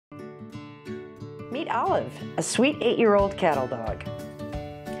Meet Olive, a sweet 8-year-old cattle dog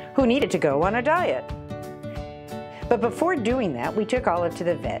who needed to go on a diet. But before doing that, we took Olive to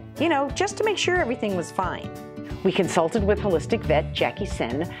the vet, just to make sure everything was fine. We consulted with holistic vet Jackie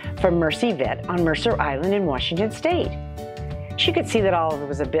Sen from Mercy Vet on Mercer Island in Washington State. She could see that Olive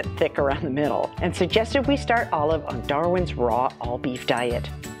was a bit thick around the middle and suggested we start Olive on Darwin's raw all-beef diet.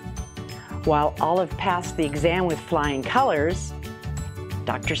 While Olive passed the exam with flying colors,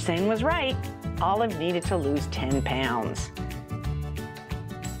 Dr. Sen was right. Olive needed to lose 10 pounds.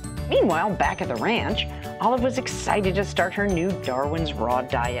 Meanwhile, back at the ranch, Olive was excited to start her new Darwin's Raw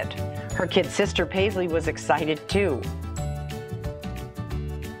diet. Her kid sister Paisley was excited too.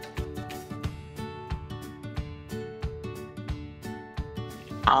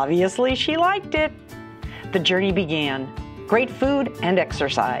 Obviously, she liked it. The journey began. Great food and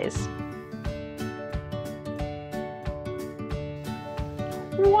exercise.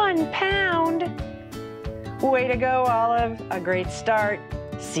 1 pound. Way to go, Olive. A great start.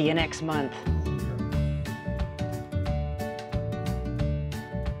 See you next month.